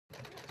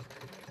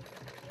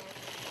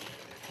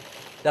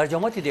در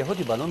جماعت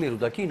دهاتی به نام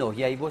رودکی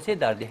ناحیه واسه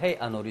در دهه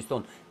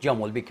آنوریستون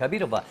جمالبی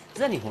کبیر و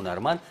زنی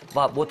هنرمند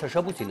و با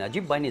تشابهی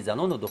نجیب بین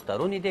زنان و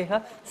دختران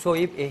دهه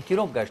صاحب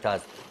احترام گشته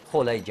است.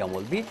 خاله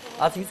جمالبی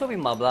از حساب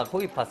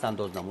مبلغ‌های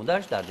پسنداز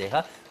نموده‌اش در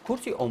دهه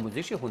کورس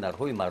آموزش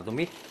هنرهای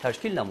مردمی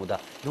تشکیل نموده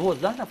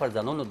 12 نفر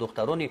زنان و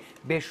دختران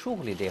به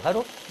شغل دهه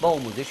را با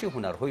آموزش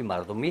هنرهای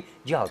مردمی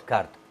جلب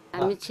کرد.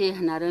 همین چه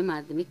هنرهای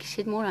مردمی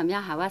کشید مورم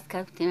یا حواس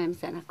کردیم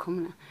میزنه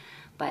کمونه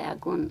با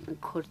یگون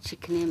کورچی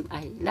کنیم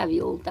ای لبی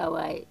او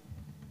دوای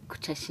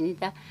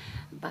کچشنیده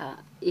با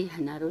این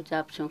هنر رو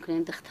جابشون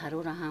کنیم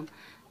دخترو را هم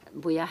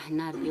بویا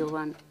هنر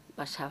بیوان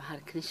با شوهر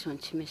کنشون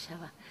چی میشه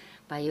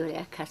با یوری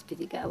یک کسب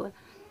دیگه و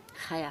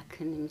خیا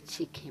کنیم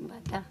چی کیم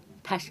بده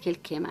تشکیل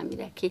کیم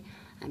امیره که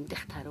هم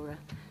دخترو را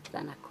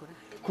زنه کنه.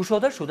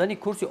 کشاده شدن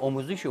کورس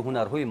آموزش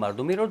هنرهای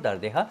مردمی را در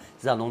دهه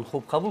زنان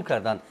خوب قبول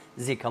کردند.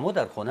 زیکما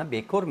در خانه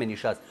بیکار می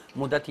نشست.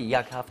 مدت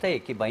یک هفته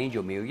که به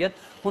اینجا می آید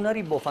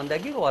هنری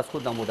بافندگی را از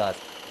خود نموده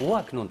است و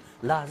اکنون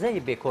لحظه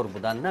بیکار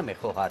بودن نمی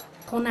خواهد.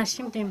 خونه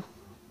شیمدیم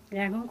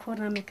یگون کار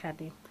نمی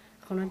کردیم.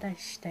 خانه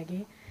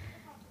داشتگی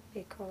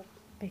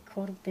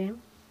بیکار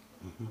بودیم.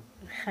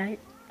 خیلی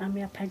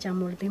امی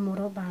پجمال بیم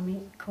را به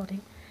همی کاری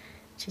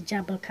چه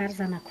جبل کار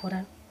زنه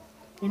کاره.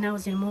 این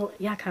اوزیمو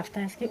یک هفته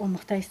است که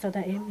آموخته ایستاده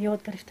ایم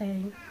یاد گرفته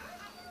ایم.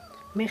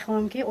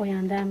 میخوایم که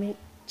آینده همی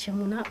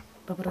چمونه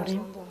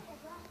ببراریم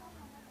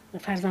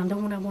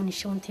فرزندمون رو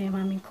نشون تیم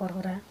همین کارها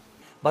را.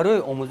 برای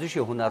آموزش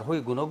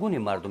هنرهای گوناگون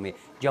مردمی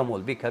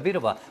جمالبی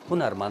کبیر و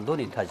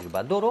هنرمندان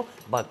تجربه دار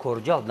با کار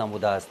جلب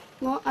نموده است.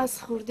 ما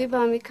از خردی به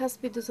همین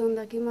کسب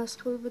دوزندگی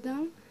مشغول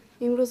بودم.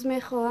 امروز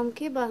میخواهم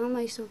که به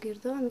همه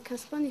شاگردان همین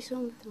کسب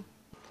نشون بدم.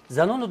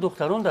 زنان و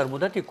دختران در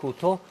مدت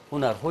کوتاه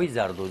هنرهای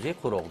زردوزی،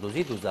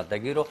 قراقدوزی،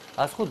 دوزندگی را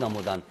از خود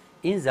نمودند.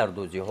 این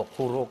زردوزی ها،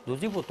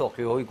 قراقدوزی و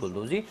تاقیهای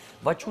گلدوزی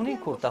و چنین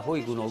کرته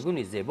های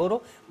گوناگون زیبا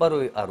را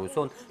برای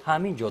عروسان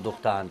همین جا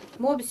دوختند.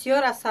 ما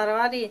بسیار از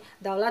سرور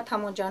دولت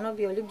همان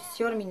جناب عالی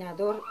بسیار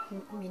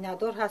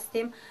مینادار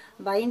هستیم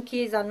با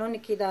اینکه زنانی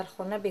که در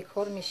خانه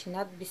بیکار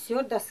میشیند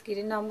بسیار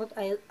دستگیری نمود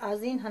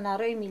از این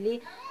هنرهای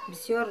ملی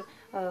بسیار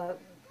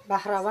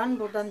بهره‌مند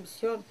بودند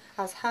بسیار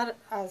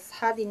از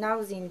حد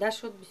نو زنده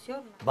شد بسیار.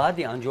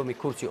 بعد انجام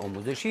کورس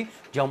آموزشی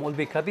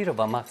جمالبی کبیر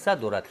و مقصد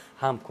دارد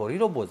همکاری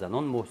را با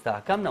زنان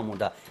مستحکم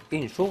نموده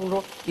این شغل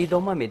را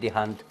ادامه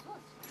میدهند.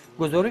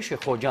 گزارش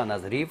خواجه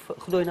از ریف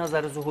خدای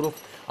نظر ظهروف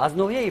از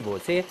ناحیه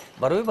واسه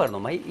برای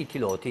برنامه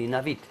اطلاعاتی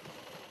نوید.